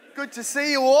Good to see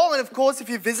you all. And of course, if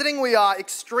you're visiting, we are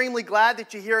extremely glad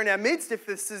that you're here in our midst. If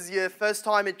this is your first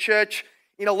time at church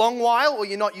in a long while, or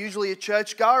you're not usually a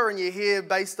churchgoer and you're here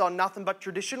based on nothing but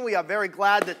tradition, we are very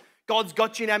glad that God's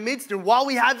got you in our midst. And while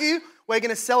we have you, we're going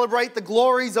to celebrate the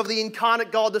glories of the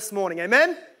incarnate God this morning.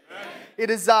 Amen? Amen.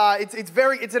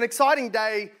 It's an exciting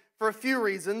day for a few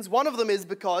reasons. One of them is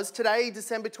because today,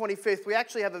 December 25th, we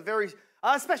actually have a very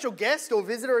special guest or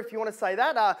visitor, if you want to say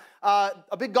that.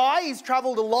 A big guy. He's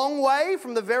traveled a long way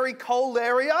from the very cold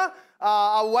area,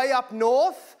 way up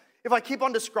north. If I keep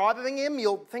on describing him,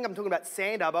 you'll think I'm talking about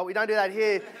Santa, but we don't do that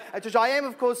here at church. I am,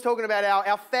 of course, talking about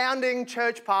our founding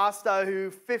church pastor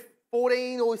who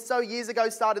 14 or so years ago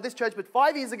started this church, but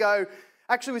 5 years ago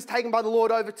actually was taken by the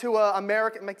Lord over to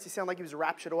America. It makes you sound like he was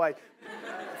raptured away.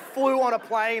 Flew on a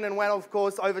plane and went, of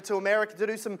course, over to America to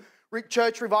do some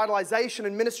church revitalization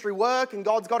and ministry work, and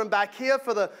God's got him back here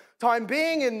for the time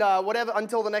being and whatever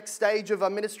until the next stage of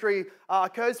ministry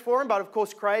occurs for him. But of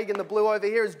course, Craig in the blue over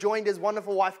here has joined his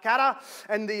wonderful wife Kata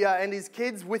and his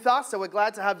kids with us, so we're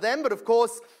glad to have them. But of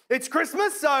course, it's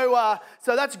Christmas, so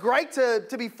that's great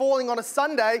to be falling on a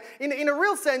Sunday. In a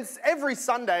real sense, every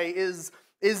Sunday is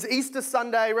Easter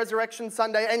Sunday, Resurrection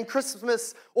Sunday, and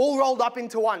Christmas all rolled up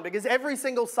into one, because every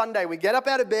single Sunday we get up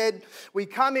out of bed, we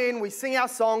come in, we sing our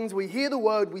songs, we hear the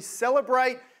word, we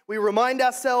celebrate, we remind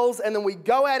ourselves, and then we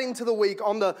go out into the week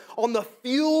on the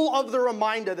fuel of the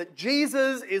reminder that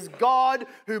Jesus is God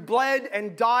who bled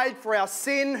and died for our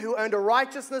sin, who earned a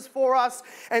righteousness for us,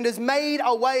 and has made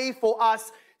a way for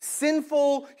us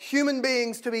sinful human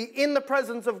beings to be in the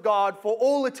presence of God for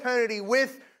all eternity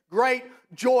with great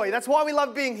joy. That's why we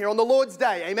love being here on the Lord's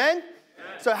Day. Amen? Amen.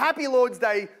 So happy Lord's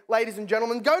Day, ladies and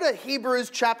gentlemen. Go to Hebrews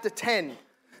chapter 10.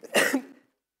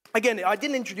 Again, I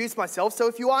didn't introduce myself, so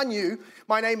if you are new,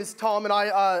 my name is Tom, and I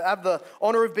have the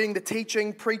honor of being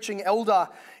the preaching elder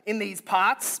in these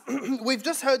parts. We've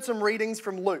just heard some readings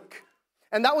from Luke,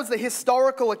 and that was the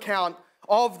historical account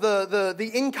of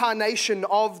the incarnation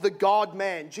of the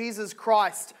God-man, Jesus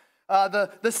Christ,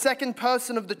 the second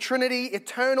person of the Trinity,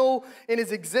 eternal in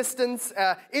his existence,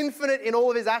 infinite in all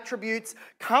of his attributes,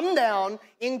 come down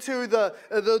into the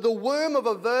womb of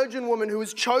a virgin woman who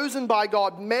was chosen by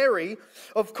God, Mary,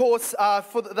 of course,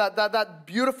 for that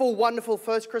beautiful, wonderful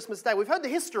first Christmas day. We've heard the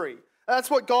history. That's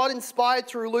what God inspired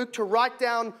through Luke to write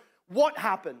down what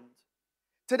happened.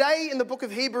 Today, in the book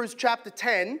of Hebrews chapter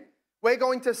 10, we're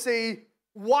going to see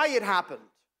why it happened.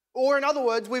 Or in other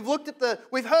words, we've heard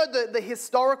the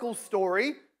historical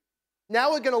story.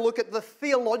 Now we're going to look at the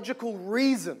theological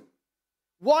reason.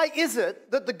 Why is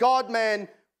it that the God-man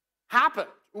happened?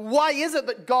 Why is it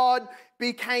that God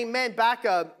became man? Back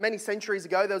many centuries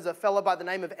ago, there was a fellow by the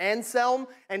name of Anselm,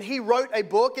 and he wrote a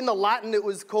book. In the Latin, it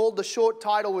was called, the short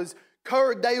title was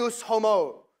Cur Deus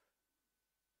Homo.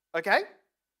 Okay?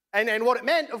 And what it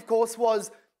meant, of course,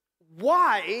 was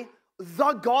why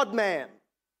the God-man?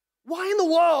 Why in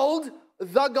the world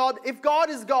the God, if God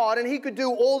is God and he could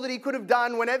do all that he could have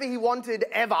done whenever he wanted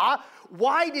ever,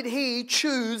 why did he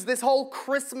choose this whole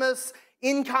Christmas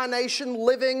incarnation,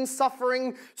 living,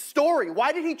 suffering story?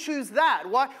 Why did he choose that?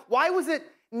 Why was it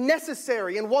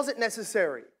necessary, and was it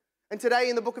necessary? And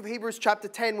today in the book of Hebrews chapter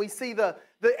 10, we see the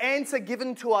answer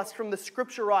given to us from the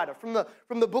scripture writer,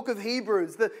 from the book of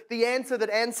Hebrews, the answer that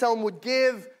Anselm would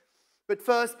give. But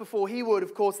first, before he would,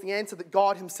 of course, the answer that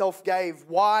God himself gave,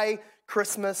 why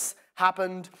Christmas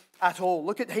happened at all.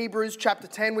 Look at Hebrews chapter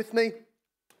 10 with me,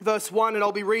 verse 1, and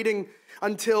I'll be reading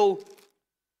until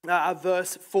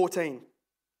verse 14.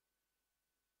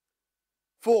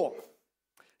 4.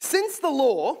 Since the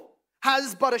law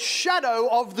has but a shadow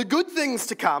of the good things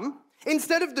to come,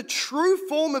 instead of the true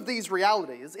form of these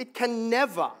realities, it can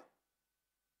never,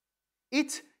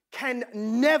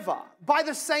 by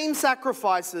the same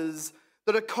sacrifices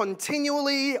that are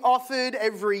continually offered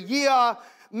every year,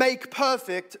 make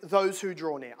perfect those who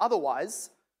draw near. Otherwise,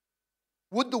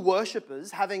 would the worshippers,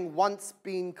 having once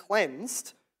been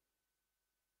cleansed,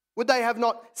 would they have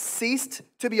not ceased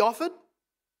to be offered?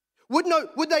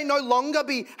 Would they no longer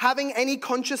be having any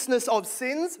consciousness of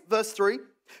sins? Verse 3.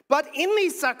 But in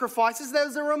these sacrifices,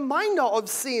 there's a reminder of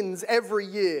sins every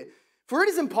year. For it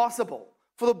is impossible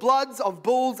for the bloods of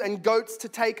bulls and goats to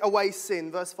take away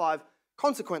sin. Verse 5.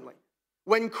 Consequently,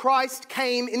 when Christ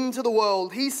came into the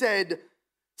world, he said,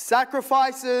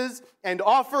 sacrifices and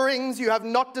offerings you have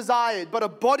not desired, but a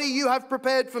body you have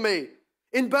prepared for me.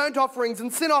 In burnt offerings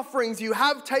and sin offerings you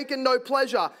have taken no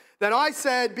pleasure. Then I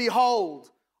said, behold,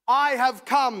 I have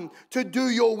come to do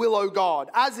your will, O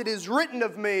God, as it is written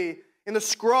of me in the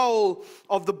scroll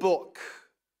of the book.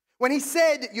 When he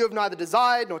said, you have neither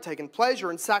desired nor taken pleasure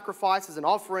in sacrifices and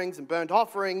offerings and burnt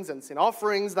offerings and sin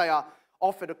offerings, they are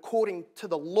offered according to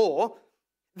the law.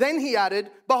 Then he added,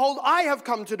 behold, I have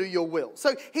come to do your will.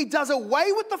 So he does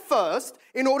away with the first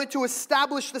in order to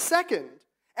establish the second.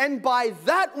 And by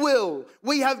that will,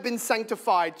 we have been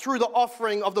sanctified through the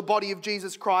offering of the body of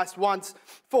Jesus Christ once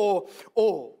for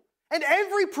all. And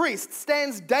every priest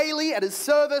stands daily at his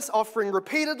service, offering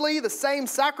repeatedly the same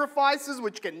sacrifices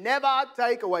which can never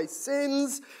take away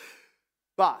sins.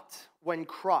 But when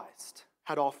Christ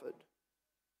had offered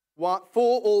for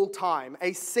all time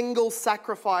a single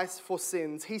sacrifice for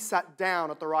sins, he sat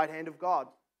down at the right hand of God,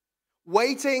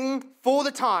 waiting for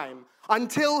the time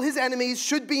until his enemies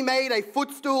should be made a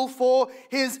footstool for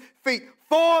his feet.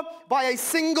 For by a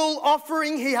single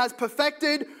offering he has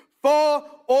perfected for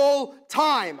all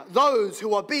time those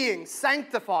who are being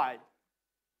sanctified.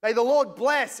 May the Lord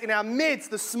bless in our midst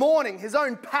this morning his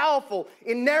own powerful,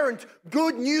 inerrant,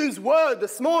 good news word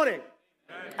this morning.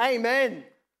 Amen.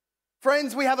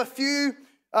 Friends, we have a few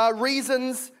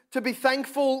reasons to be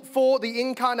thankful for the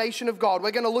incarnation of God.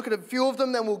 We're going to look at a few of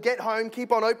them, then we'll get home,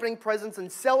 keep on opening presents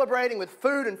and celebrating with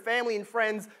food and family and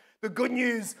friends the good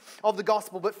news of the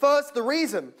gospel. But first, the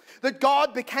reason that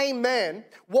God became man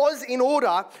was in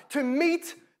order to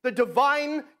meet the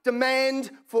divine demand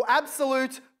for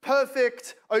absolute,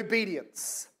 perfect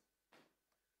obedience.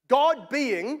 God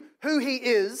being who he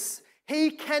is,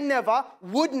 he can never,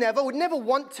 would never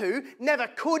want to, never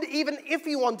could, even if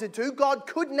he wanted to, God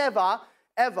could never,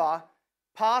 ever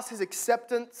pass his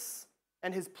acceptance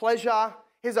and his pleasure,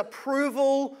 his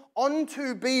approval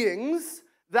onto beings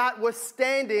that were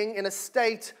standing in a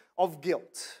state of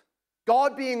guilt.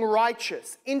 God being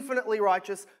righteous, infinitely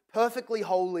righteous, perfectly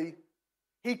holy,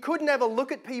 he could never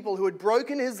look at people who had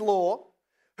broken his law,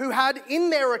 who had in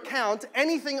their account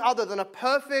anything other than a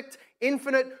perfect,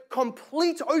 infinite,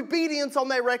 complete obedience on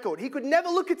their record. He could never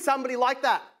look at somebody like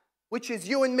that, which is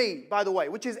you and me, by the way,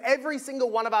 which is every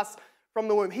single one of us from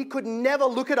the womb. He could never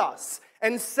look at us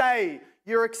and say,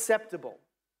 you're acceptable.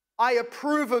 I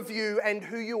approve of you and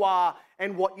who you are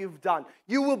and what you've done.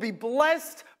 You will be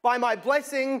blessed by my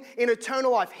blessing in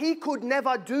eternal life. He could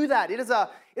never do that. It is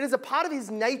a part of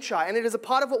his nature, and it is a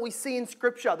part of what we see in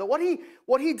Scripture, that what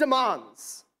he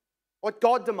demands, what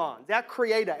God demands, our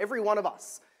Creator, every one of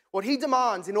us, what he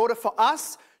demands in order for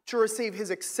us to receive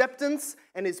his acceptance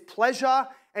and his pleasure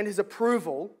and his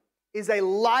approval is a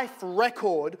life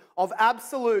record of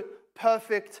absolute,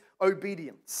 perfect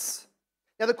obedience.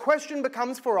 Now the question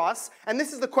becomes for us, and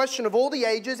this is the question of all the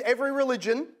ages, every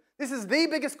religion, this is the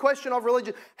biggest question of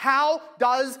religion. How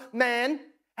does man,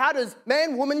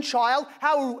 woman, child,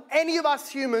 how do any of us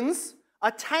humans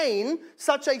attain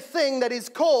such a thing that is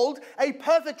called a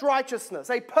perfect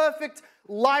righteousness, a perfect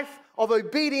life of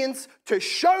obedience to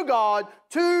show God,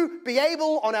 to be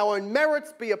able on our own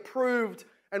merits, be approved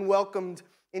and welcomed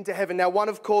into heaven. Now, one,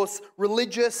 of course,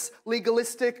 religious,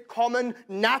 legalistic, common,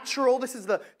 natural, this is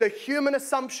the human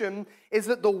assumption, is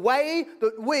that the way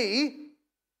that we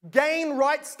gain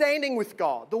right standing with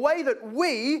God, the way that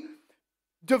we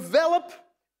develop,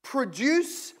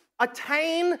 produce,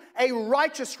 attain a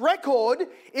righteous record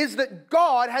is that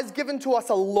God has given to us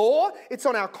a law. It's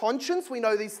on our conscience. We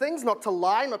know these things, not to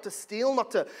lie, not to steal, not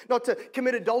to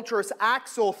commit adulterous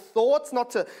acts or thoughts,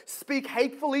 not to speak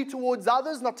hatefully towards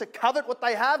others, not to covet what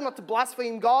they have, not to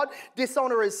blaspheme God,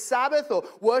 dishonor his Sabbath or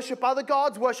worship other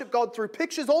gods, worship God through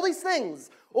pictures, all these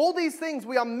things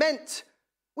we are meant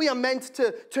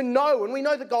to know, and we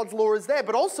know that God's law is there,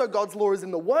 but also God's law is in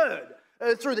the Word.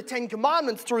 Through the Ten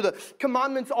Commandments, through the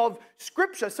commandments of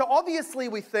Scripture. So obviously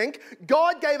we think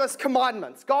God gave us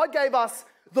commandments. God gave us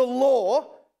the law,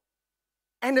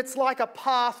 and it's like a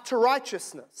path to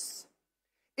righteousness.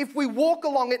 If we walk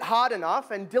along it hard enough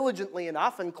and diligently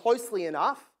enough and closely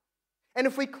enough, and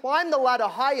if we climb the ladder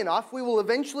high enough, we will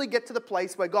eventually get to the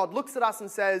place where God looks at us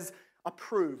and says,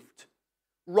 approved,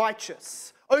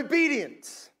 righteous,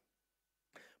 obedient.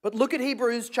 But look at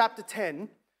Hebrews chapter 10,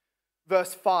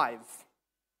 verse 5.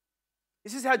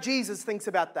 This is how Jesus thinks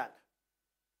about that.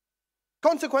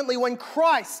 Consequently, when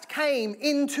Christ came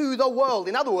into the world,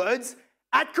 in other words,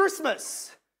 at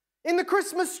Christmas, in the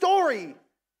Christmas story,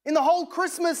 in the whole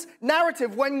Christmas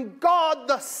narrative, when God,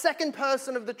 the second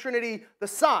person of the Trinity, the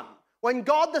Son, when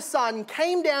God the Son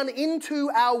came down into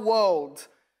our world,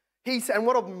 and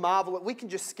what a marvel, we can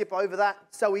just skip over that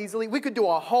so easily. We could do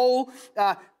a whole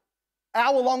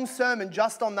hour-long sermon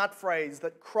just on that phrase,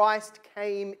 that Christ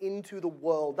came into the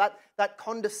world. That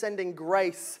condescending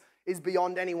grace is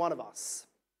beyond any one of us.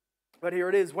 But here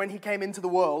it is. When he came into the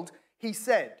world, he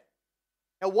said.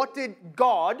 Now, what did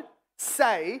God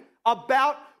say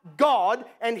about God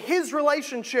and his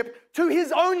relationship to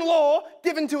his own law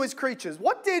given to his creatures.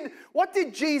 What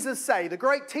did Jesus say? The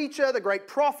great teacher, the great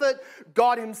prophet,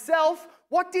 God himself,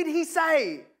 what did he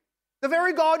say? The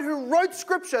very God who wrote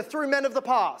scripture through men of the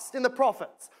past in the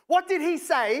prophets. What did he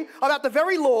say about the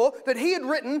very law that he had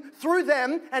written through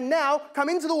them and now come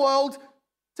into the world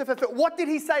to fulfill? What did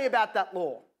he say about that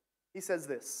law? He says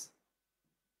this: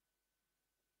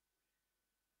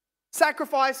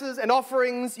 sacrifices and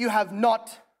offerings you have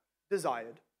not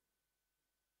desired.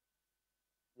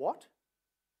 What?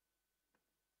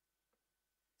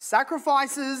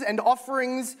 Sacrifices and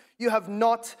offerings you have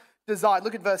not desired.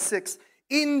 Look at verse 6.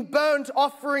 In burnt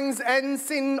offerings and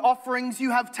sin offerings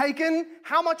you have taken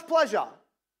how much pleasure?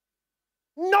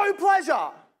 No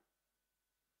pleasure.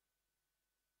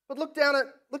 But look down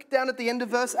at the end of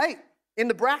verse 8. In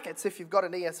the brackets, if you've got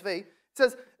an ESV, it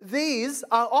says, these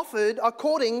are offered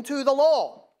according to the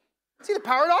law. See the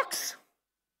paradox?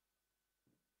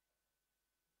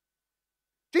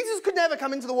 Jesus could never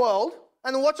come into the world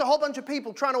and then watch a whole bunch of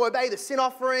people trying to obey the sin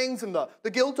offerings and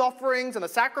the guilt offerings and the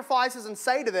sacrifices and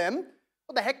say to them,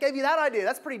 what the heck gave you that idea?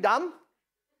 That's pretty dumb.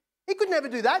 He could never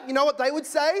do that. You know what they would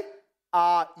say?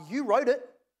 You wrote it.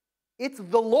 It's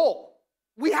the law.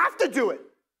 We have to do it.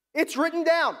 It's written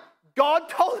down. God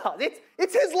told us.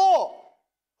 It's his law.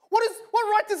 What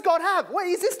right does God have? Wait,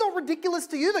 is this not ridiculous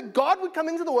to you that God would come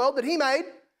into the world that he made,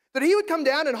 that he would come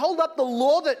down and hold up the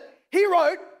law that he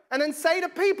wrote and then say to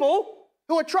people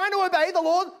who are trying to obey the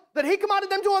law that he commanded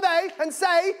them to obey and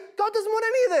say, God doesn't want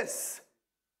any of this.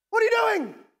 What are you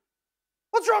doing?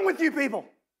 What's wrong with you people?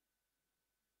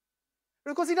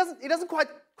 But of course he doesn't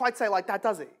quite say like that,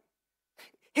 does he?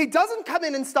 He doesn't come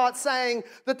in and start saying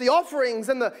that the offerings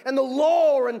and the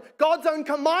law and God's own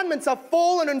commandments are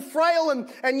fallen and frail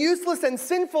and useless and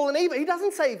sinful and evil. He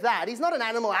doesn't say that. He's not an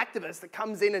animal activist that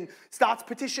comes in and starts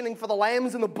petitioning for the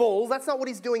lambs and the bulls. That's not what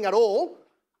he's doing at all.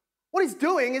 What he's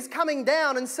doing is coming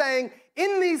down and saying,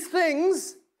 in these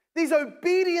things, these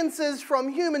obediences from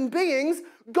human beings,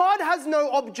 God has no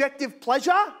objective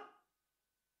pleasure.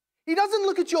 He doesn't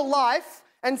look at your life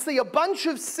and see a bunch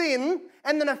of sin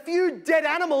and then a few dead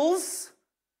animals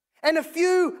and a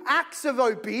few acts of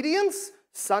obedience,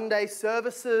 Sunday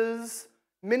services,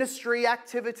 ministry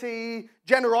activity,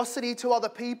 generosity to other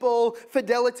people,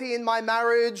 fidelity in my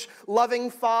marriage, loving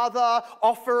father,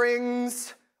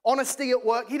 offerings, honesty at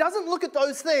work. He doesn't look at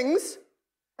those things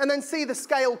and then see the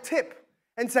scale tip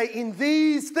and say, in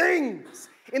these things,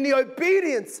 in the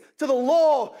obedience to the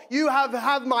law, you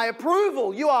have my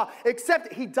approval, you are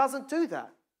accepted. He doesn't do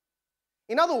that.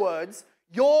 In other words,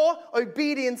 your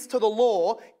obedience to the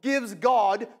law gives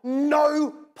God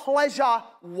no pleasure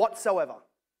whatsoever.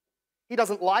 He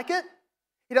doesn't like it.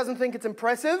 He doesn't think it's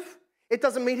impressive. It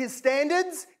doesn't meet his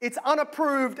standards. It's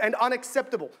unapproved and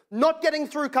unacceptable. Not getting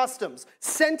through customs.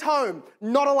 Sent home.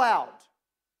 Not allowed.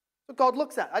 What God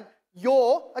looks at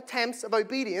your attempts of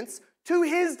obedience to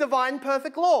his divine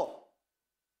perfect law.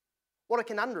 What a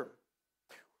conundrum.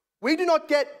 We do not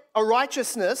get a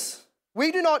righteousness.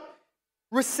 We do not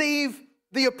receive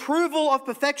the approval of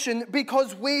perfection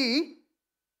because we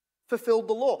fulfilled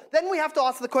the law. Then we have to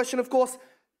ask the question, of course,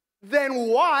 then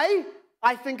why?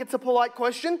 I think it's a polite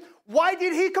question. Why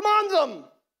did he command them?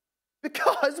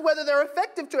 Because whether they're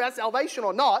effective to our salvation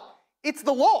or not, it's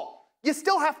the law. You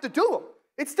still have to do them.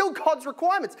 It's still God's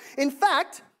requirements. In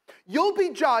fact, you'll be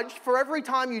judged for every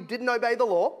time you didn't obey the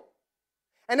law.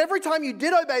 And every time you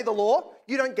did obey the law,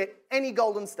 you don't get any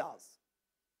golden stars.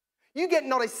 You get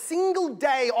not a single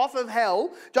day off of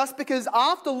hell just because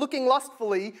after looking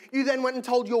lustfully, you then went and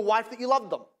told your wife that you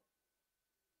loved them.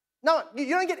 No, you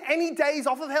don't get any days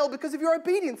off of hell because of your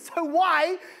obedience. So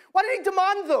why? Why did he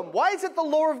demand them? Why is it the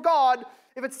law of God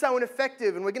if it's so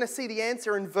ineffective? And we're going to see the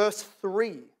answer in verse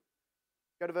 3.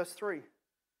 Go to verse 3.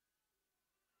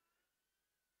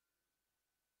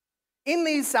 In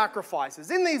these sacrifices,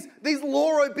 in these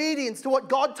law obedience to what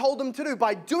God told them to do,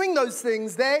 by doing those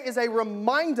things, there is a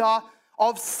reminder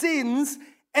of sins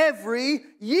every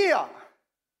year.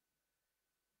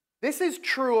 This is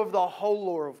true of the whole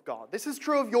law of God. This is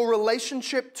true of your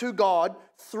relationship to God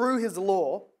through his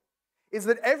law, is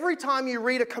that every time you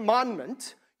read a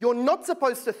commandment, you're not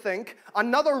supposed to think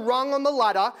another rung on the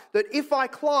ladder that if I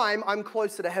climb, I'm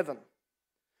closer to heaven.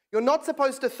 You're not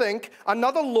supposed to think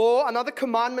another law, another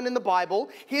commandment in the Bible,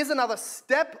 here's another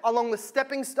step along the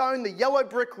stepping stone, the yellow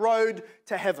brick road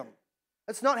to heaven.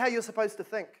 That's not how you're supposed to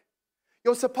think.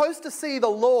 You're supposed to see the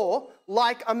law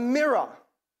like a mirror.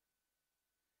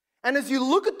 And as you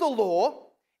look at the law,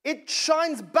 it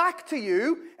shines back to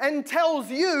you and tells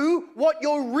you what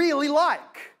you're really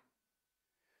like.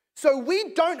 So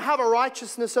we don't have a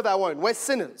righteousness of our own. We're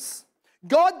sinners.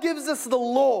 God gives us the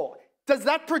law. Does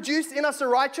that produce in us a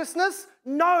righteousness?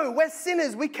 No, we're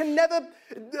sinners. We can never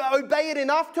obey it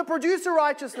enough to produce a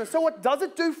righteousness. So what does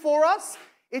it do for us?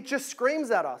 It just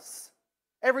screams at us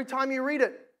every time you read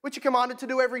it, which you're commanded to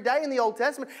do every day in the Old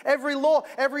Testament. Every law,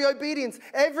 every obedience,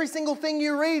 every single thing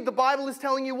you read, the Bible is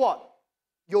telling you what?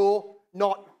 You're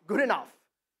not good enough.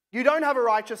 You don't have a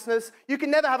righteousness. You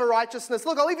can never have a righteousness.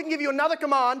 Look, I'll even give you another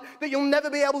command that you'll never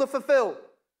be able to fulfill.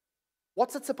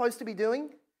 What's it supposed to be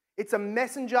doing? It's a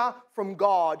messenger from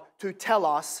God to tell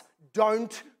us,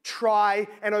 don't try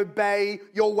and obey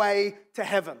your way to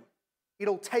heaven.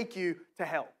 It'll take you to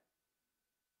hell.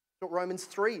 That's what Romans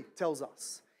 3 tells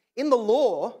us. In the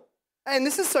law, and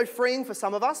this is so freeing for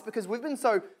some of us because we've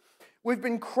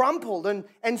been crumpled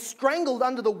and strangled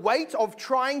under the weight of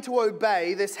trying to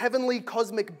obey this heavenly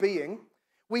cosmic being.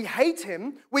 We hate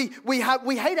him. We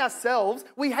hate ourselves.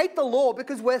 We hate the law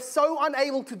because we're so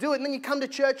unable to do it. And then you come to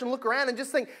church and look around and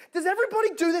just think, does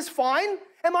everybody do this fine?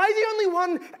 Am I the only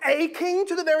one aching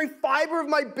to the very fiber of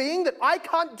my being that I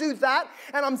can't do that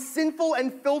and I'm sinful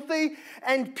and filthy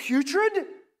and putrid?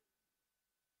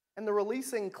 And the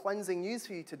releasing, cleansing news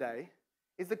for you today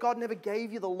is that God never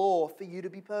gave you the law for you to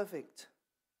be perfect.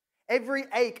 Every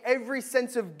ache, every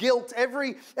sense of guilt,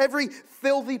 every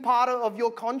filthy part of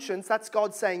your conscience, that's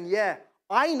God saying, yeah,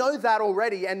 I know that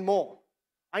already and more.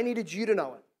 I needed you to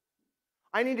know it.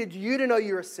 I needed you to know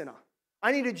you're a sinner.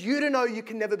 I needed you to know you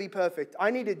can never be perfect.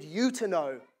 I needed you to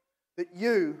know that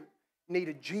you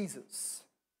needed Jesus.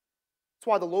 That's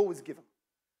why the law was given.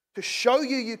 To show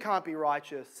you can't be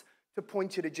righteous, to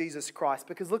point you to Jesus Christ.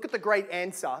 Because look at the great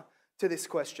answer to this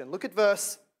question. Look at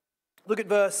verse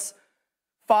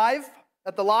 5,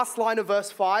 at the last line of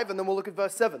verse 5, and then we'll look at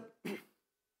verse 7.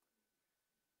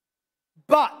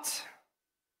 But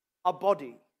a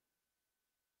body.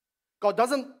 God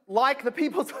doesn't like the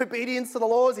people's obedience to the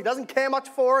laws. He doesn't care much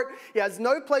for it. He has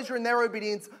no pleasure in their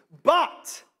obedience.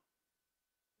 But,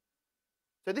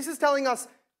 so this is telling us,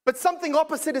 but something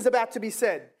opposite is about to be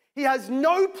said. He has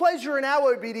no pleasure in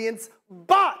our obedience,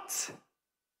 but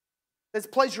there's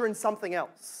pleasure in something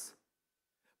else.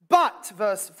 But,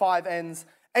 verse 5 ends,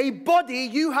 a body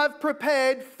you have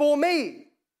prepared for me.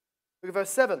 Look at verse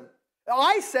 7.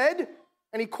 I said,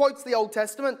 and he quotes the Old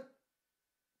Testament,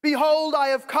 behold, I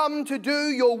have come to do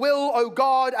your will, O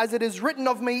God, as it is written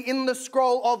of me in the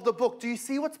scroll of the book. Do you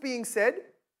see what's being said?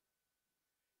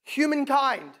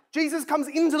 Humankind. Jesus comes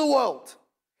into the world.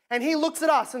 And he looks at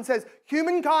us and says,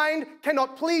 humankind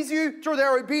cannot please you through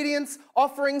their obedience,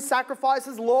 offerings,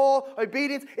 sacrifices, law,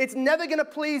 obedience. It's never going to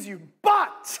please you.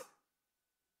 But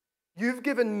you've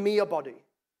given me a body.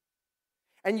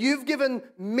 And you've given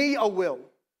me a will.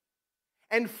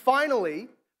 And finally,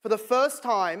 for the first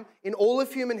time in all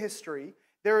of human history,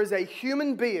 there is a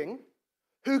human being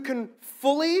who can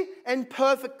fully and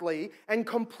perfectly and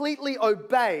completely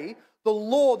obey the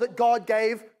law that God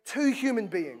gave to human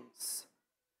beings.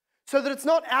 So that it's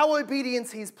not our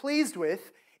obedience he's pleased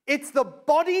with, it's the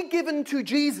body given to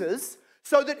Jesus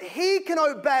so that he can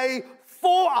obey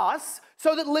for us,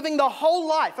 so that living the whole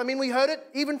life, I mean, we heard it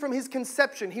even from his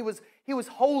conception, he was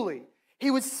holy.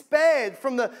 He was spared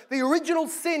from the original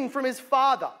sin from his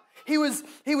father. He was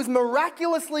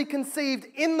miraculously conceived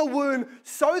in the womb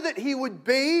so that he would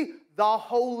be the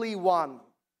Holy One,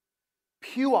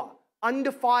 pure,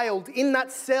 undefiled, in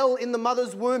that cell in the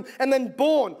mother's womb, and then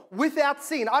born without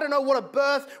sin. I don't know what a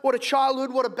birth, what a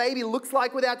childhood, what a baby looks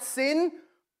like without sin.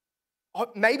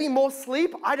 Maybe more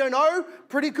sleep, I don't know.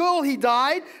 Pretty cool. He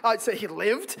died, so he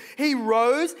lived, he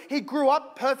rose, he grew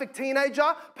up, perfect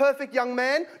teenager, perfect young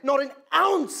man, not an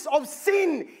ounce of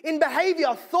sin in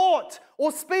behavior, thought,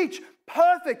 or speech.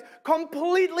 Perfect,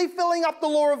 completely filling up the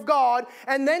law of God,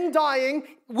 and then dying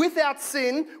without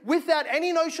sin, without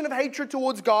any notion of hatred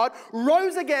towards God,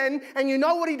 rose again, and you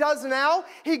know what he does now?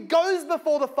 He goes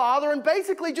before the Father and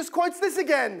basically just quotes this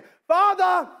again.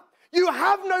 Father, you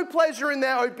have no pleasure in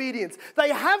their obedience. They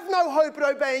have no hope in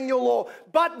obeying your law.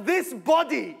 But this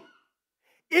body,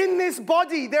 in this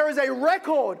body, there is a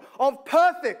record of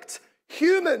perfect,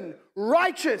 human,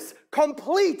 righteous,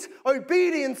 complete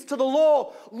obedience to the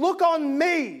law. Look on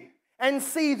me and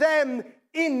see them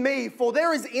in me, for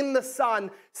there is in the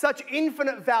Son such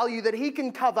infinite value that he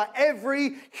can cover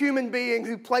every human being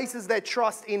who places their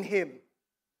trust in him.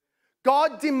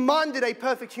 God demanded a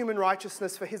perfect human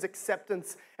righteousness for his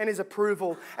acceptance and his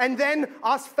approval, and then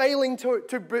us failing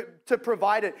to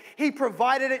provide it. He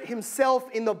provided it himself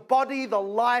in the body, the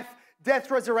life,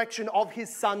 death, resurrection of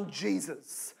his Son,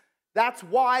 Jesus. That's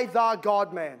why the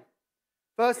God-man.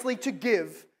 Firstly, to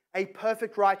give a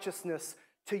perfect righteousness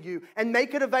to you and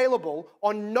make it available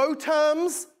on no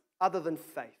terms other than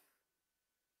faith.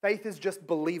 Faith is just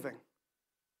believing,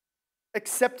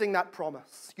 accepting that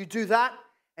promise. You do that,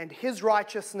 and His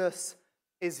righteousness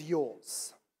is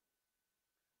yours.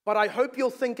 But I hope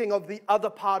you're thinking of the other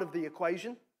part of the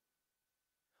equation.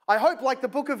 I hope, like the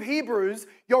book of Hebrews,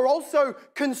 you're also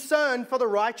concerned for the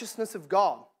righteousness of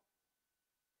God.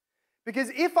 Because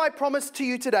if I promise to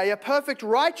you today a perfect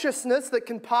righteousness that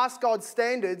can pass God's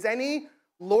standards, any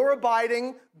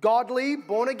law-abiding, godly,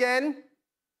 born-again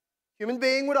human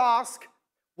being would ask,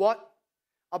 what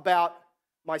about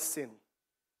my sin?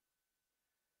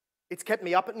 It's kept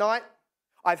me up at night.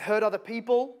 I've hurt other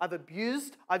people. I've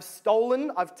abused. I've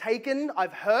stolen. I've taken.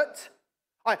 I've hurt.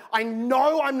 I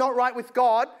know I'm not right with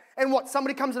God. And what?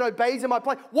 Somebody comes and obeys in my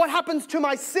place. What happens to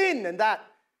my sin? And that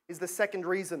is the second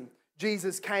reason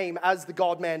Jesus came as the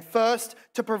God-man. First,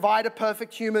 to provide a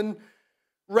perfect human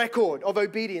record of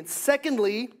obedience.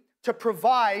 Secondly, to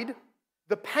provide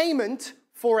the payment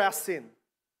for our sin.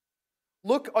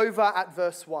 Look over at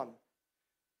verse 1.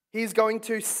 He's going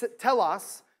to tell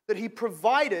us that He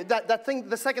provided, that thing,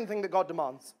 the second thing that God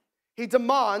demands. He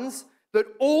demands that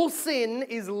all sin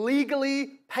is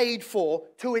legally paid for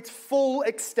to its full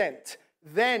extent.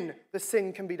 Then the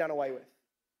sin can be done away with.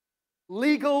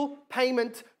 Legal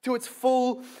payment to its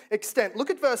full extent. Look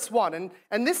at verse 1,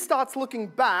 and this starts looking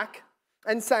back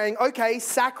and saying, okay,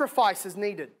 sacrifice is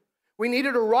needed. We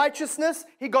needed a righteousness.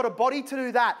 He got a body to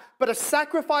do that. But a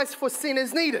sacrifice for sin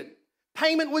is needed.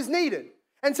 Payment was needed.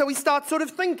 And so we start sort of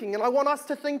thinking, and I want us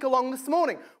to think along this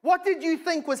morning. What did you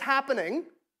think was happening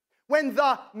when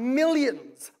the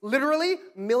millions, literally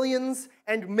millions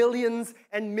and millions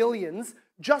and millions,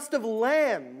 just of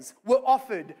lambs were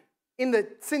offered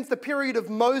since the period of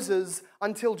Moses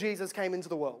until Jesus came into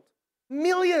the world?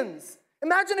 Millions.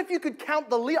 Imagine if you could count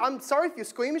I'm sorry if you're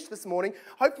squeamish this morning.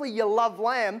 Hopefully you love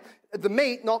lamb, the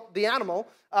meat, not the animal.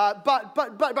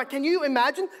 But can you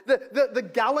imagine the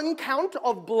gallon count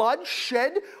of blood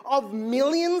shed of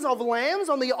millions of lambs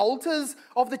on the altars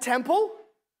of the temple?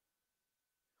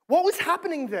 What was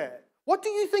happening there? What do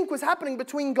you think was happening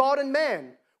between God and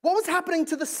man? What was happening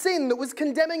to the sin that was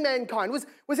condemning mankind?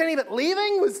 Was any of it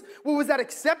leaving? Was that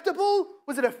acceptable?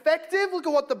 Was it effective? Look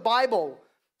at what the Bible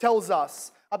tells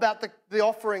us about the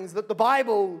offerings that the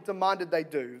Bible demanded they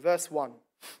do. Verse 1.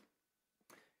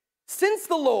 Since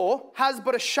the law has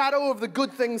but a shadow of the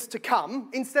good things to come,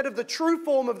 instead of the true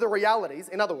form of the realities,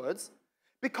 in other words,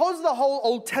 because the whole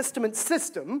Old Testament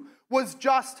system was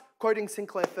just, quoting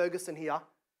Sinclair Ferguson here,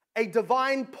 a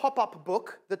divine pop-up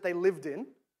book that they lived in,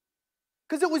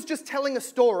 because it was just telling a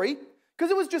story,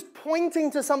 because it was just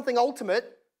pointing to something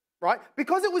ultimate, right?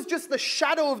 Because it was just the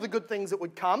shadow of the good things that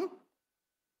would come,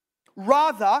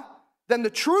 rather than the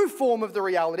true form of the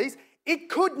realities, it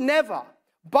could never,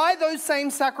 by those same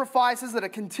sacrifices that are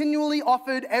continually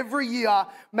offered every year,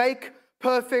 make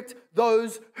perfect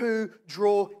those who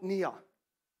draw near.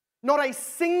 Not a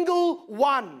single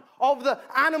one of the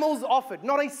animals offered,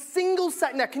 not a single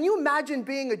Now, can you imagine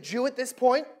being a Jew at this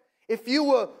point? If you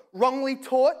were wrongly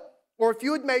taught, or if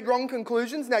you had made wrong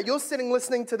conclusions, now you're sitting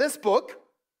listening to this book,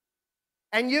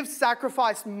 and you've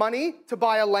sacrificed money to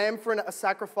buy a lamb for a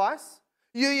sacrifice.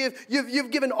 You've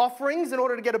given offerings in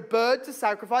order to get a bird to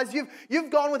sacrifice. You've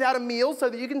gone without a meal so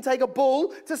that you can take a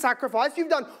bull to sacrifice. You've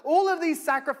done all of these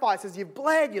sacrifices. You've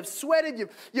bled, you've sweated,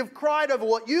 you've cried over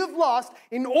what you've lost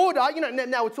in order,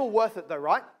 now it's all worth it though,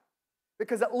 right?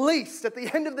 Because at least at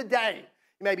the end of the day,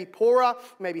 you may be poorer,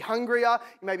 you may be hungrier,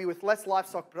 you may be with less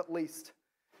livestock, but at least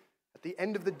at the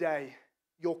end of the day,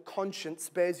 your conscience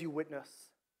bears you witness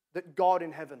that God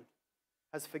in heaven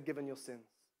has forgiven your sins.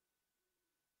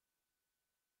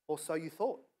 Or so you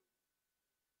thought.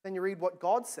 Then you read what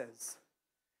God says.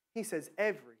 He says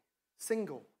every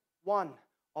single one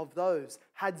of those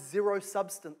had zero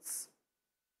substance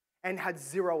and had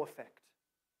zero effect.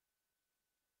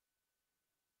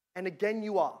 And again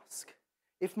you ask,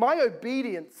 if my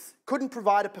obedience couldn't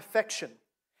provide a perfection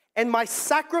and my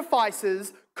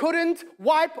sacrifices couldn't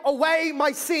wipe away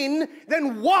my sin,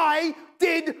 then why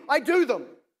did I do them?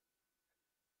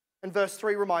 And verse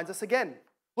 3 reminds us again.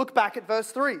 Look back at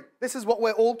verse 3. This is what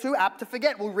we're all too apt to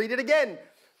forget. We'll read it again.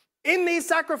 In these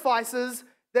sacrifices,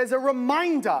 there's a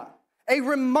reminder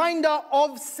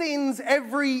of sins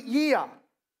every year.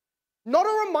 Not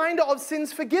a reminder of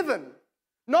sins forgiven.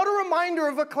 Not a reminder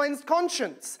of a cleansed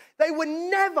conscience. They were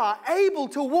never able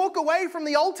to walk away from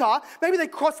the altar. Maybe they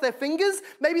crossed their fingers.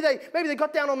 Maybe they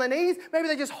got down on their knees. Maybe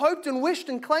they just hoped and wished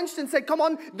and clenched and said, come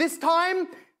on, this time.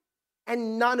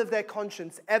 And none of their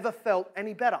conscience ever felt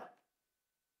any better.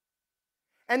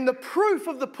 And the proof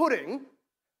of the pudding,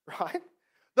 right?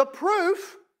 The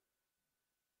proof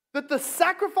that the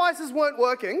sacrifices weren't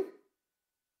working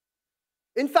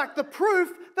In fact, the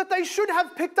proof that they should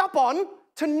have picked up on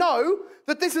to know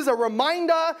that this is a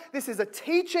reminder, this is a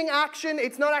teaching action,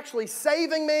 it's not actually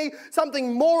saving me,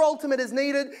 something more ultimate is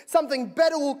needed, something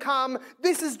better will come,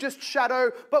 this is just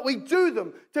shadow, but we do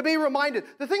them to be reminded.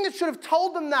 The thing that should have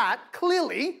told them that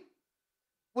clearly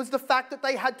was the fact that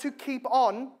they had to keep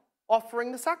on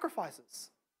offering the sacrifices.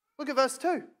 Look at verse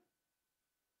 2.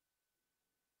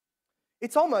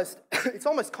 It's almost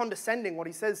condescending what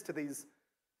he says to these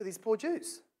poor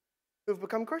Jews who have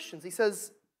become Christians. He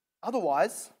says,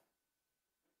 otherwise,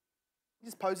 he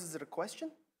just poses it a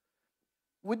question.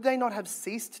 Would they not have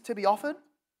ceased to be offered,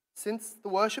 since the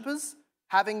worshippers,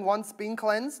 having once been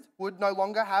cleansed, would no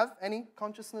longer have any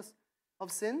consciousness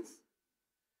of sins?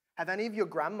 Have any of your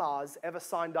grandmas ever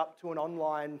signed up to an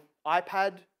online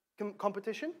iPad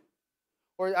competition?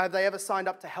 Or have they ever signed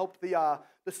up to help the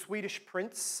Swedish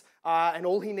prince and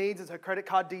all he needs is her credit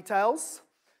card details?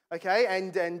 Okay,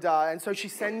 and so she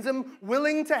sends him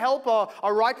willing to help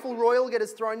a rightful royal get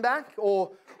his throne back,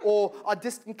 or a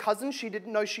distant cousin she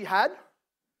didn't know she had,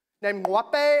 named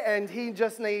Mwape, and he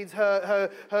just needs her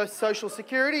social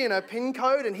security and her PIN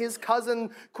code, and his cousin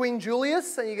Queen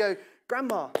Julius, and you go,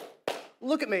 Grandma,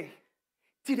 look at me.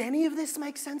 Did any of this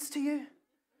make sense to you?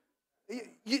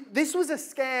 This was a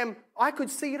scam. I could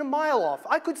see it a mile off.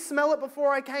 I could smell it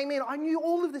before I came in. I knew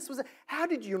all of this was how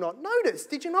did you not notice?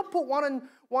 Did you not put one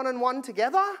and one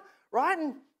together? Right?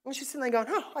 And she's sitting there going,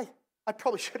 oh, I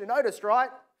probably should have noticed, right?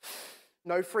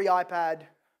 No free iPad,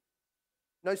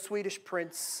 no Swedish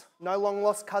prince, no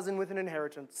long-lost cousin with an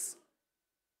inheritance.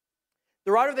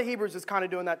 The writer of the Hebrews is kind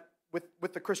of doing that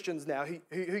with the Christians now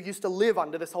who used to live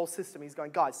under this whole system. He's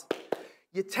going, guys,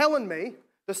 you're telling me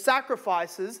the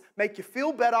sacrifices make you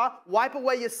feel better, wipe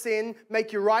away your sin,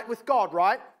 make you right with God,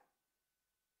 right?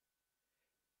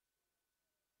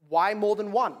 Why more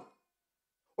than one?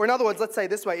 Or in other words, let's say it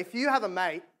this way. If you have a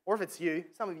mate, or if it's you,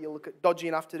 some of you look dodgy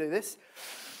enough to do this.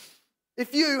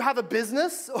 If you have a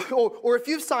business, or if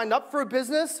you've signed up for a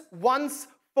business, once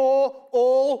for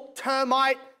all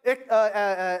termite,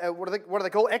 what do they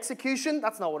call it? Execution?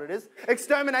 That's not what it is.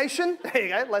 Extermination. There you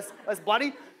go, less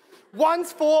bloody.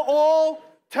 Once for all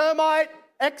termite,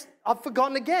 I've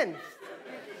forgotten again.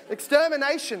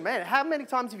 Extermination, man. How many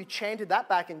times have you chanted that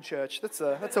back in church? That's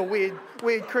a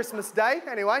weird Christmas day.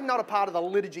 Anyway, not a part of the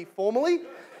liturgy formally.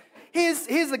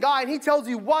 Here's the guy, and he tells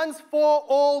you once for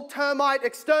all termite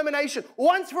extermination.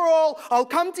 Once for all, I'll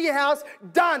come to your house,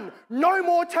 done. No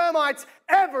more termites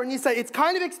ever. And you say, it's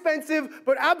kind of expensive,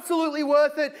 but absolutely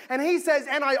worth it. And he says,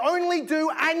 and I only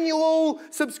do annual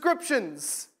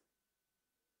subscriptions.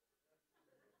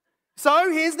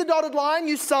 So here's the dotted line.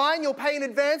 You sign, you'll pay in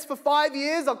advance for 5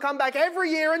 years. I'll come back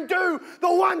every year and do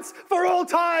the once for all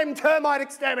time termite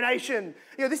extermination.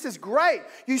 You know, this is great.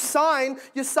 You sign,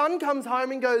 your son comes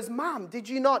home and goes, Mom, did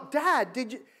you not? Dad,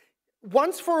 did you?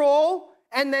 Once for all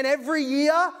and then every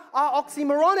year are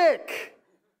oxymoronic,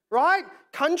 right?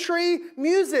 Country,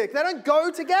 music, they don't go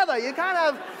together. You can't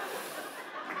have...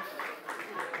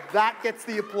 That gets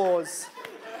the applause.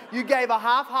 You gave a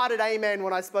half-hearted amen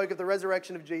when I spoke of the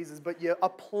resurrection of Jesus, but you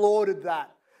applauded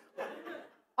that.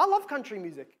 I love country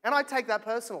music, and I take that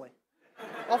personally.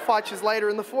 I'll fight you later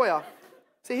in the foyer.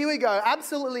 So here we go,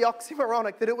 absolutely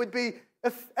oxymoronic, that it would be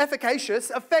efficacious,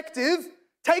 effective,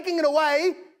 taking it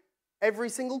away every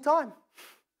single time.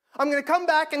 I'm going to come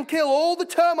back and kill all the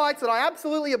termites that I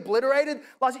absolutely obliterated.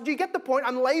 Do you get the point?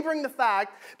 I'm laboring the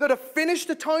fact that a finished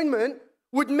atonement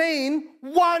would mean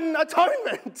one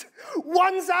atonement,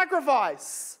 one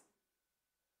sacrifice.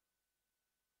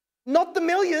 Not the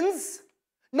millions,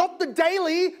 not the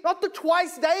daily, not the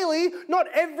twice daily, not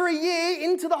every year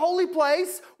into the holy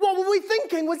place. What were we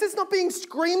thinking? Was this not being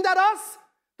screamed at us?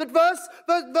 That verse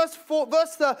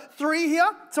 3 here,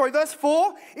 verse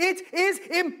 4, it is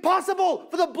impossible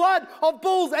for the blood of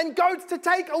bulls and goats to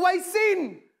take away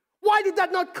sin. Why did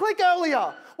that not click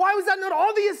earlier? Why was that not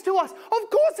obvious to us? Of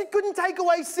course it couldn't take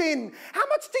away sin. How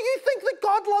much do you think that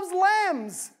God loves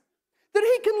lambs? That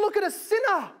he can look at a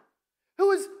sinner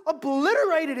who has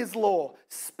obliterated his law,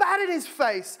 spat in his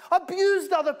face,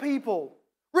 abused other people,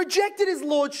 rejected his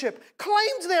lordship,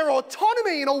 claimed their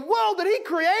autonomy in a world that he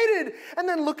created, and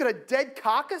then look at a dead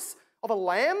carcass of a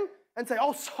lamb and say,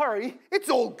 oh, sorry, it's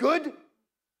all good.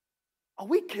 Are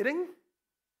we kidding?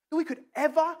 That we could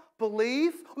ever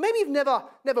believe? Or maybe you've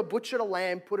never butchered a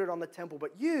lamb, put it on the temple,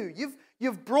 but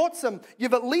you've brought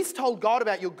you've at least told God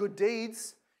about your good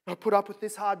deeds. I put up with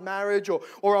this hard marriage, or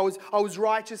I was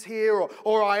righteous here,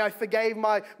 or I forgave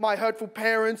my hurtful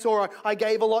parents, or I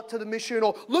gave a lot to the mission,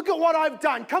 or look at what I've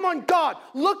done. Come on, God,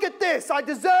 look at this. I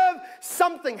deserve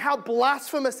something. How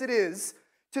blasphemous it is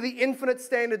to the infinite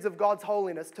standards of God's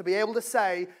holiness to be able to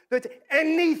say that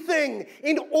anything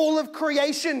in all of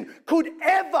creation could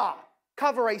ever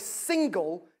cover a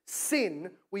single sin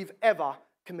we've ever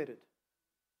committed.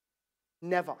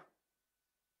 Never.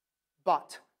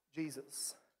 But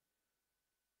Jesus.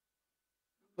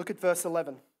 Look at verse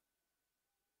 11.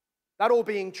 That all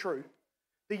being true,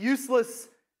 the useless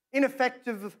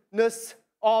ineffectiveness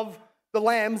of the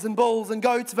lambs and bulls and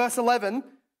goats, verse 11,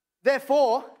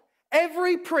 therefore,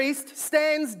 every priest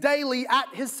stands daily at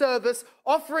his service,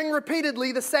 offering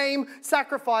repeatedly the same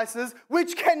sacrifices,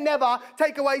 which can never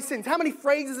take away sins. How many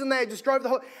phrases in there just drove the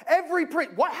whole... Every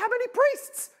priest... What? How many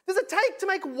priests does it take to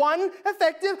make one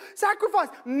effective sacrifice?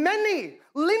 Many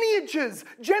lineages,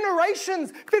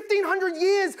 generations, 1,500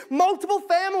 years, multiple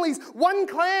families, one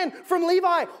clan from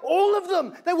Levi. All of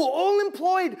them, they were all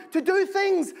employed to do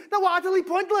things that were utterly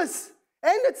pointless.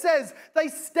 And it says they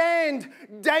stand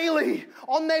daily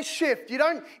on their shift. You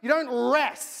don't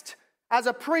rest as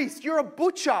a priest. You're a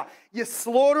butcher. You're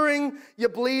slaughtering, you're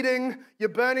bleeding, you're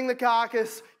burning the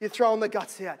carcass, you're throwing the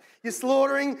guts out. You're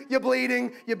slaughtering, you're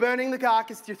bleeding, you're burning the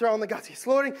carcass, you're throwing the guts. You're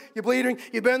slaughtering, you're bleeding,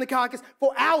 you burn the carcass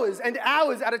for hours and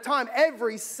hours at a time,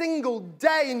 every single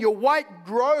day in your white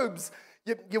robes.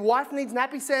 Your wife needs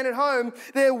nappy sand at home.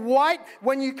 They're white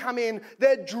when you come in.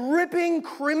 They're dripping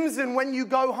crimson when you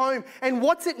go home. And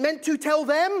what's it meant to tell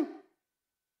them?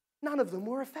 None of them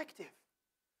were effective.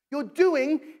 You're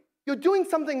doing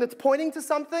something that's pointing to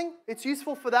something. It's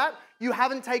useful for that. You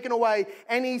haven't taken away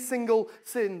any single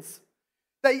sins.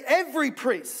 Every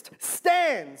priest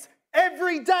stands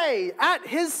every day at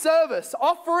his service,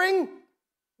 offering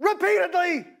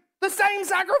repeatedly the same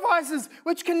sacrifices,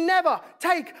 which can never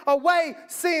take away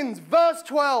sins. Verse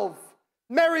 12,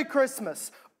 Merry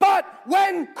Christmas. But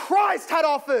when Christ had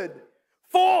offered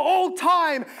for all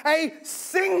time a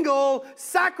single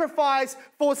sacrifice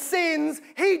for sins,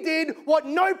 he did what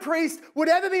no priest would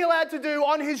ever be allowed to do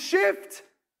on his shift.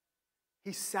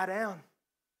 He sat down.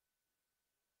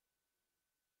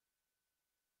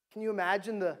 Can you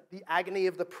imagine the agony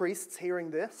of the priests hearing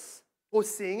this? Or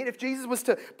seeing it? If Jesus was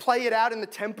to play it out in the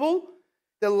temple,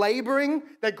 they're laboring,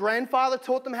 their grandfather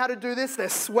taught them how to do this, they're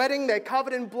sweating, they're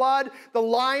covered in blood, the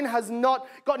line has not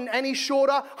gotten any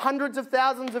shorter, hundreds of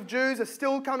thousands of Jews are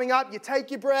still coming up, you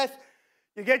take your breath,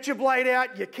 you get your blade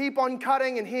out, you keep on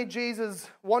cutting, and here Jesus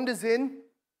wanders in,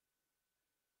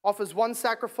 offers one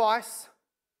sacrifice,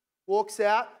 walks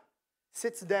out,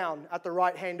 sits down at the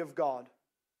right hand of God.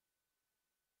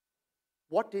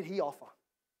 What did he offer?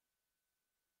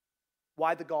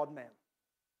 Why the God-man?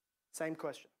 Same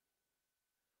question.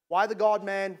 Why the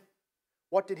God-man?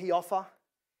 What did he offer?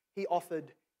 He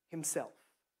offered himself.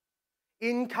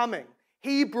 In coming,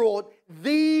 he brought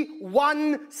the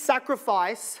one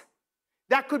sacrifice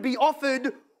that could be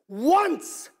offered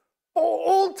once for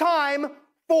all time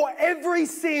for every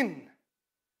sin.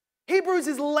 Hebrews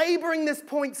is laboring this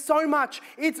point so much.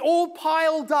 It's all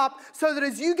piled up so that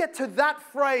as you get to that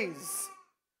phrase,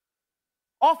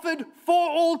 offered for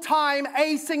all time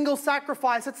a single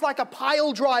sacrifice. It's like a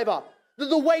pile driver.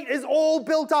 The weight is all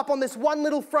built up on this one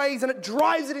little phrase and it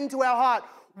drives it into our heart.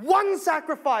 One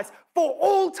sacrifice for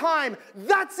all time.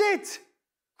 That's it.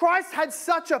 Christ had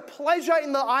such a pleasure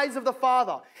in the eyes of the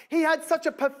Father. He had such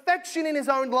a perfection in his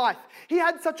own life. He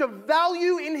had such a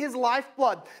value in his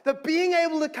lifeblood that being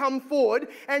able to come forward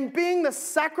and being the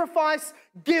sacrifice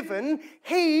given,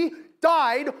 he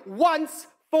died once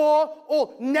for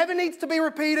all. Never needs to be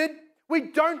repeated. We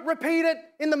don't repeat it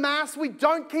in the Mass. We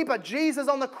don't keep a Jesus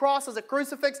on the cross as a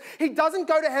crucifix. He doesn't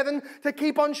go to heaven to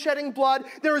keep on shedding blood.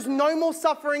 There is no more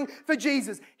suffering for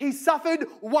Jesus. He suffered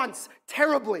once,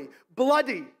 terribly,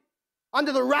 bloody,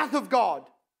 under the wrath of God,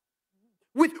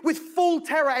 with full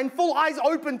terror and full eyes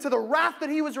open to the wrath that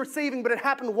he was receiving, but it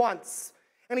happened once.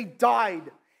 And he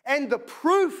died. And the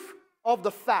proof of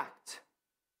the fact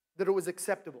that it was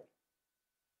acceptable,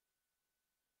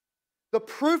 the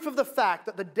proof of the fact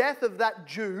that the death of that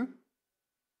Jew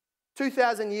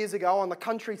 2,000 years ago on the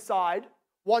countryside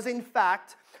was in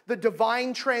fact the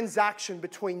divine transaction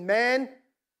between man,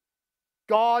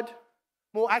 God,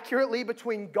 more accurately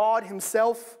between God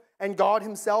himself and God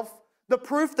himself. The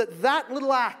proof that that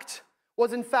little act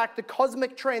was in fact the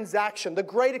cosmic transaction, the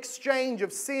great exchange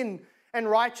of sin and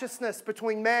righteousness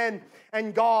between man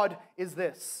and God is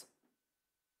this.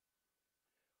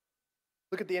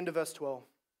 Look at the end of verse 12.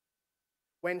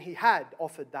 When he had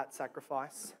offered that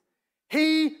sacrifice,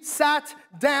 he sat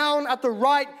down at the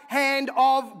right hand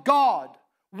of God,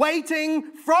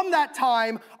 waiting from that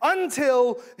time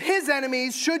until his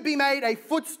enemies should be made a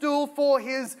footstool for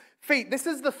his feet. This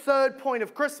is the third point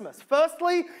of Christmas.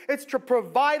 Firstly, it's to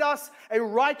provide us a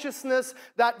righteousness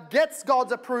that gets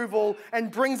God's approval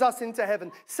and brings us into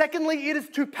heaven. Secondly, it is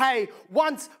to pay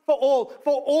once for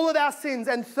all of our sins.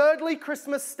 And thirdly,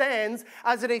 Christmas stands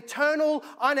as an eternal,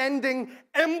 unending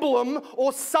emblem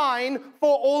or sign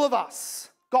for all of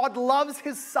us. God loves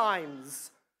his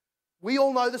signs. We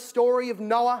all know the story of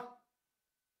Noah.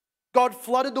 God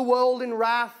flooded the world in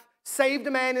wrath, saved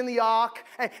a man in the ark.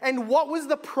 And what was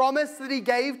the promise that he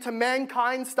gave to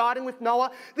mankind, starting with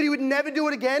Noah? That he would never do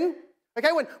it again? Okay,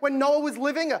 when Noah was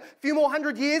living a few more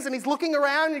hundred years and he's looking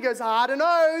around and he goes, I don't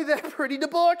know, they're pretty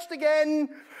debauched again.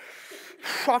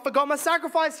 I forgot my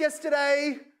sacrifice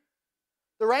yesterday.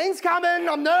 The rain's coming,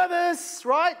 I'm nervous,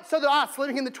 right? So do us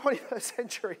living in the 21st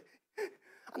century.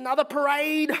 Another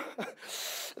parade.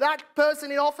 That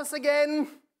person in office again.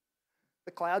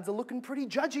 The clouds are looking pretty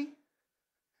judgy.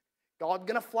 God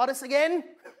gonna flood us again?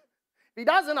 If he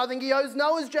doesn't, I think he owes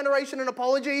Noah's generation an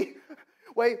apology.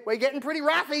 We're getting pretty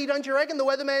wrathy, don't you reckon? The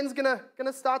weatherman's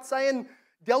gonna start saying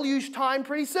deluge time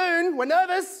pretty soon. We're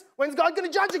nervous. When's God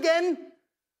gonna judge again?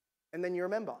 And then you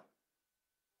remember,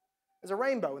 there's a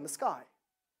rainbow in the sky.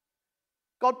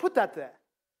 God put that there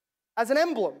as an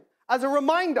emblem, as a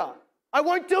reminder. I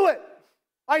won't do it.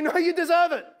 I know you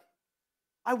deserve it.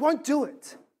 I won't do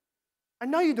it. I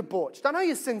know you're debauched. I know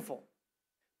you're sinful.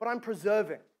 But I'm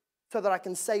preserving so that I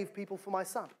can save people for my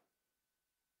son.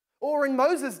 Or in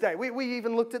Moses' day, we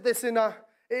even looked at this in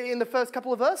the first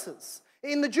couple of verses.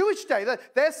 In the Jewish day,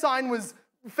 their sign was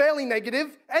fairly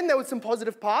negative, and there were some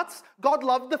positive parts. God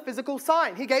loved the physical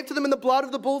sign. He gave to them in the blood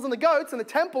of the bulls and the goats and the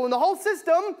temple and the whole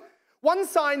system. One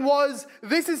sign was,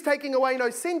 this is taking away no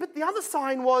sin, but the other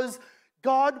sign was,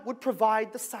 God would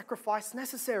provide the sacrifice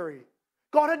necessary.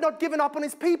 God had not given up on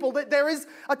his people. That there is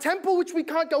a temple which we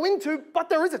can't go into, but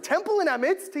there is a temple in our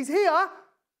midst. He's here.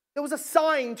 There was a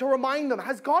sign to remind them.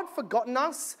 Has God forgotten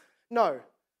us? No.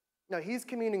 No, he's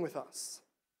communing with us.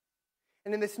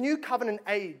 And in this new covenant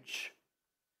age,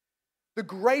 the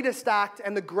greatest act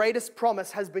and the greatest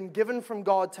promise has been given from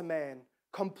God to man.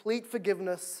 Complete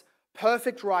forgiveness,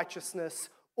 perfect righteousness.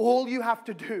 All you have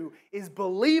to do is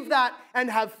believe that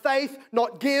and have faith,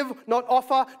 not give, not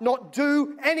offer, not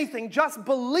do anything. Just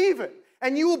believe it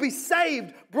and you will be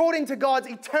saved, brought into God's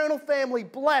eternal family,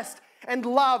 blessed and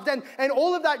loved. And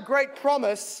all of that great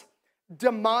promise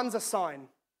demands a sign.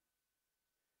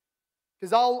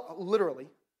 Because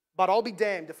I'll be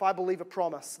damned if I believe a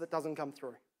promise that doesn't come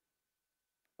through.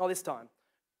 Not this time.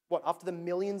 What, after the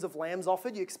millions of lambs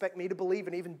offered, you expect me to believe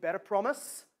an even better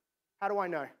promise? How do I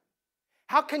know?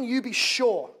 How can you be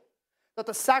sure that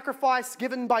the sacrifice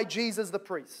given by Jesus the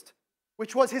priest,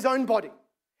 which was his own body,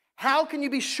 how can you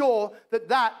be sure that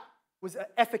that was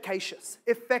efficacious,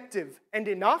 effective, and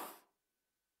enough?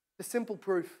 The simple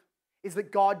proof is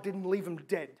that God didn't leave him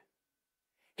dead.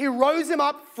 He rose him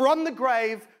up from the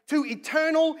grave to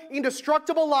eternal,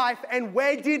 indestructible life, and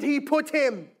where did he put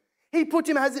him? He put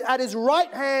him at his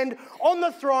right hand on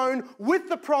the throne with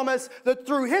the promise that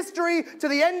through history to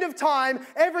the end of time,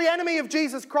 every enemy of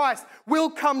Jesus Christ will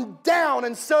come down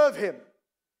and serve him.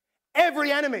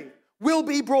 Every enemy will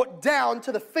be brought down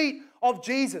to the feet of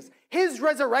Jesus. His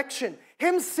resurrection,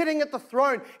 him sitting at the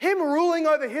throne, him ruling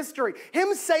over history,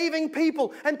 him saving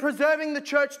people and preserving the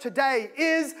church today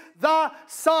is the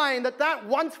sign that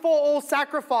once for all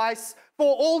sacrifice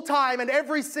for all time and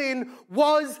every sin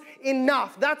was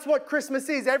enough. That's what Christmas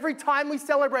is. Every time we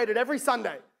celebrate it, every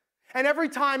Sunday. And every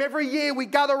time, every year we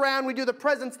gather around, we do the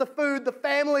presents, the food, the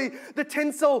family, the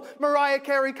tinsel. Mariah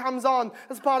Carey comes on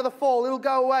as part of the fall. It'll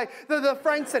go away. The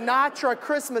Frank Sinatra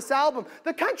Christmas album.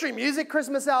 The country music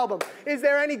Christmas album. Is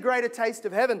there any greater taste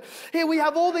of heaven? Here we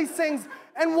have all these things.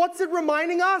 And what's it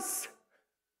reminding us?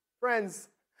 Friends,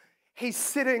 he's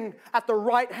sitting at the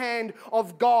right hand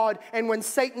of God, and when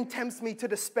Satan tempts me to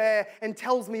despair and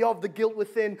tells me of the guilt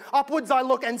within, upwards I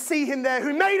look and see him there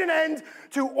who made an end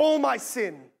to all my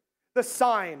sin. The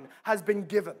sign has been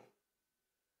given.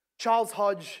 Charles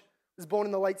Hodge was born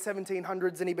in the late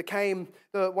 1700s, and he became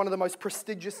one of the most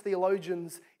prestigious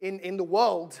theologians in the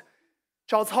world.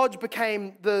 Charles Hodge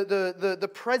became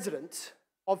the president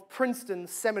of Princeton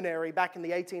Seminary back in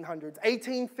the 1800s.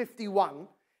 1851,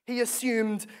 he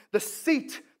assumed the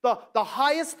seat, the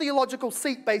highest theological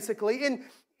seat, basically,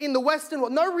 in the Western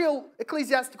world. No real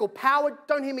ecclesiastical power.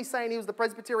 Don't hear me saying he was the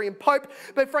Presbyterian Pope.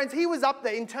 But friends, he was up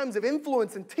there in terms of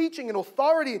influence and teaching and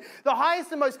authority. The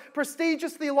highest and most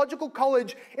prestigious theological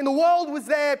college in the world was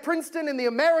there, Princeton in the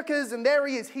Americas, and there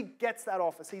he is. He gets that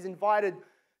office. He's invited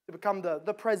to become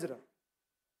the president.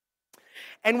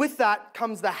 And with that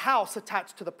comes the house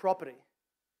attached to the property.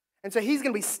 And so he's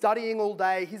going to be studying all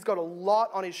day. He's got a lot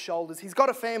on his shoulders. He's got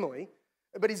a family,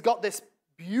 but he's got this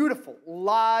beautiful,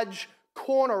 large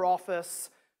corner office,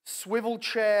 swivel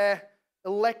chair,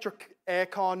 electric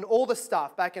aircon, all the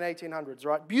stuff back in 1800s,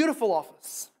 right? Beautiful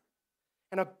office.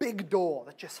 And a big door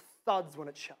that just thuds when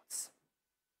it shuts.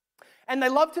 And they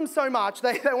loved him so much,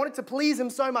 they wanted to please him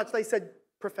so much, they said,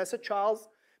 Professor Charles,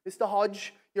 Mr.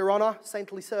 Hodge, Your Honor,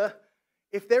 saintly sir,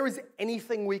 if there is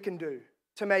anything we can do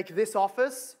to make this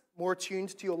office more attuned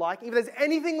to your liking, if there's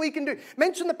anything we can do,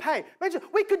 mention the pay,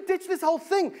 we could ditch this whole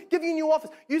thing, give you a new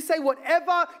office. You say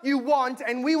whatever you want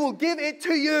and we will give it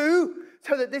to you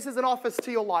so that this is an office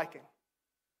to your liking.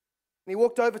 And he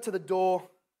walked over to the door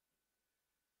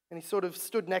and he sort of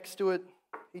stood next to it.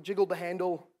 He jiggled the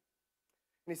handle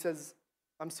and he says,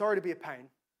 I'm sorry to be a pain,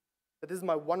 but this is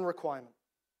my one requirement.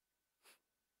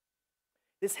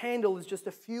 This handle is just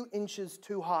a few inches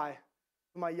too high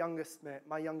for my youngest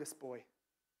boy.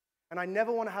 And I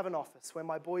never want to have an office where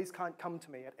my boys can't come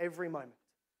to me at every moment.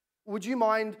 Would you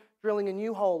mind drilling a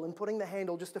new hole and putting the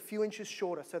handle just a few inches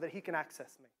shorter so that he can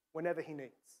access me whenever he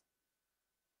needs?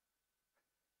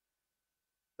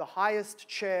 The highest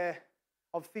chair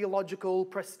of theological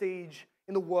prestige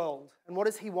in the world. And what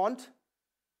does he want?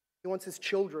 He wants his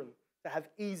children to have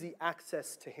easy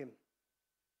access to him.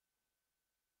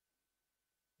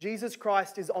 Jesus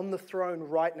Christ is on the throne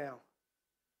right now.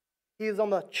 He is on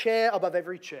the chair above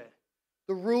every chair,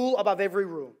 the rule above every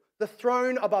rule, the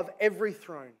throne above every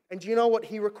throne. And do you know what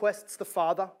he requests the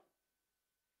Father?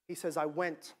 He says, I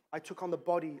went, I took on the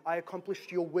body, I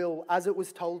accomplished your will as it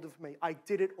was told of me. I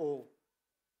did it all.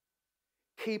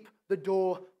 Keep the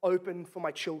door open for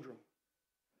my children.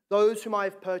 Those whom I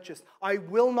have purchased, I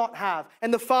will not have.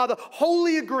 And the Father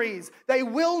wholly agrees. They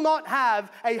will not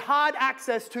have a hard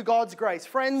access to God's grace.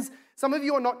 Friends, some of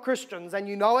you are not Christians and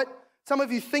you know it. Some of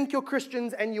you think you're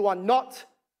Christians and you are not.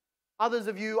 Others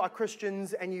of you are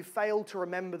Christians and you fail to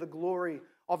remember the glory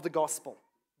of the gospel.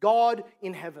 God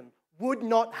in heaven would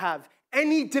not have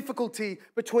any difficulty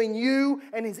between you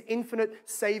and his infinite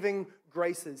saving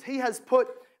graces. He has put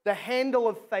the handle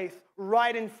of faith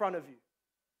right in front of you.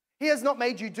 He has not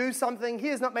made you do something. He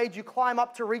has not made you climb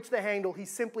up to reach the handle. He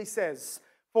simply says,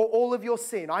 for all of your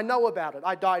sin, I know about it.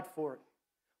 I died for it.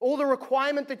 All the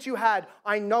requirement that you had,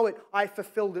 I know it. I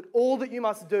fulfilled it. All that you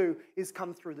must do is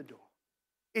come through the door.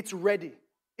 It's ready.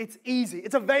 It's easy.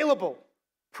 It's available.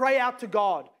 Pray out to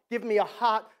God. Give me a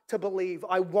heart to believe.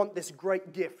 I want this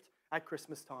great gift at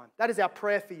Christmas time. That is our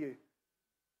prayer for you.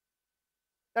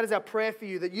 That is our prayer for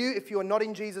you, that you, if you are not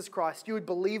in Jesus Christ, you would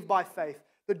believe by faith.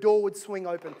 The door would swing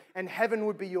open and heaven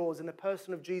would be yours in the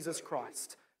person of Jesus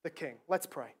Christ, the King. Let's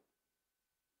pray.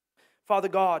 Father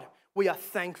God, we are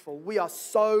thankful. We are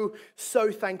so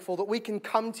thankful that we can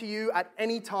come to you at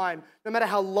any time, no matter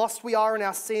how lost we are in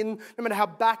our sin, no matter how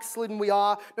backslidden we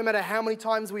are, no matter how many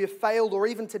times we have failed, or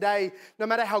even today, no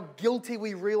matter how guilty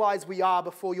we realize we are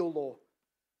before your law.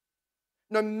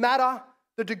 No matter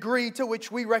the degree to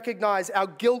which we recognize our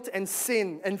guilt and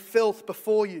sin and filth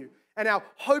before you, and our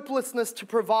hopelessness to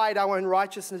provide our own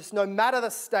righteousness, no matter the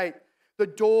state, the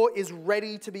door is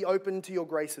ready to be opened to your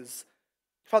graces.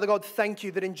 Father God, thank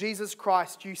you that in Jesus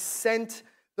Christ you sent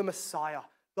the Messiah,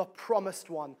 the promised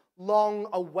one, long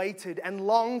awaited and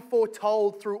long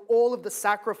foretold through all of the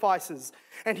sacrifices.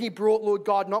 And he brought, Lord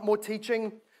God, not more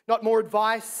teaching, not more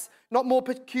advice, not more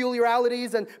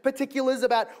peculiarities and particulars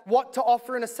about what to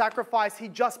offer in a sacrifice. He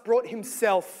just brought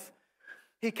himself.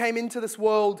 He came into this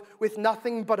world with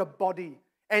nothing but a body,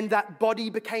 and that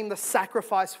body became the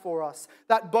sacrifice for us.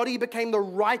 That body became the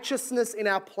righteousness in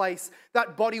our place.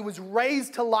 That body was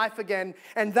raised to life again,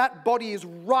 and that body is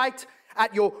right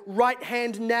at your right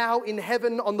hand now in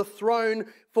heaven on the throne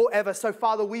forever. So,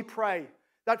 Father, we pray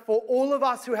that for all of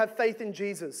us who have faith in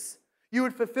Jesus, you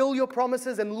would fulfill your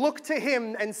promises and look to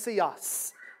him and see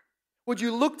us. Would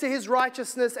you look to his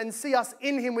righteousness and see us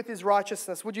in him with his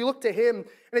righteousness? Would you look to him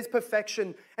and his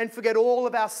perfection and forget all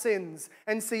of our sins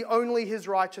and see only his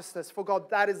righteousness? For God,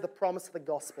 that is the promise of the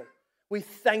gospel. We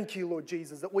thank you, Lord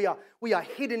Jesus, that we are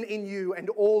hidden in you and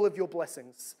all of your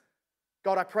blessings.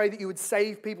 God, I pray that you would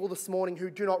save people this morning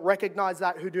who do not recognize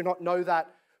that, who do not know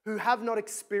that, who have not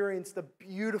experienced the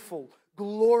beautiful,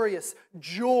 glorious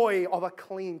joy of a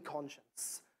clean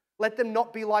conscience. Let them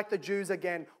not be like the Jews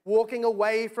again, walking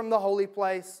away from the holy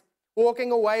place,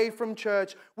 walking away from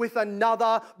church with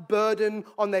another burden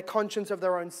on their conscience of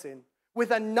their own sin,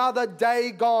 with another day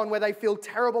gone where they feel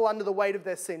terrible under the weight of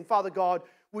their sin. Father God,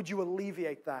 would you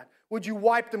alleviate that? Would you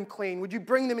wipe them clean? Would you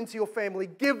bring them into your family?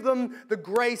 Give them the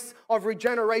grace of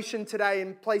regeneration today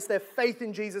and place their faith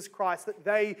in Jesus Christ that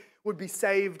they would be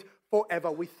saved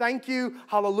forever. We thank you,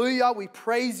 hallelujah, we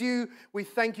praise you, we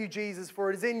thank you, Jesus,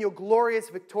 for it is in your glorious,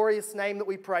 victorious name that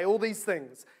we pray all these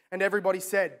things. And everybody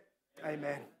said,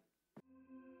 amen.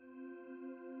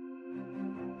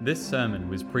 This sermon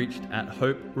was preached at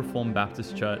Hope Reformed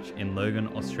Baptist Church in Logan,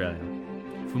 Australia.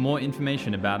 For more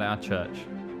information about our church,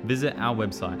 visit our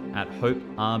website at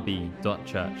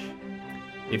hoperb.church.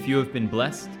 If you have been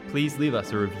blessed, please leave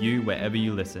us a review wherever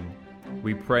you listen.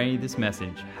 We pray this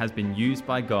message has been used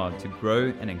by God to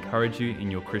grow and encourage you in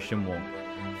your Christian walk.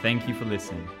 Thank you for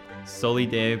listening. Soli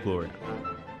Deo Gloria.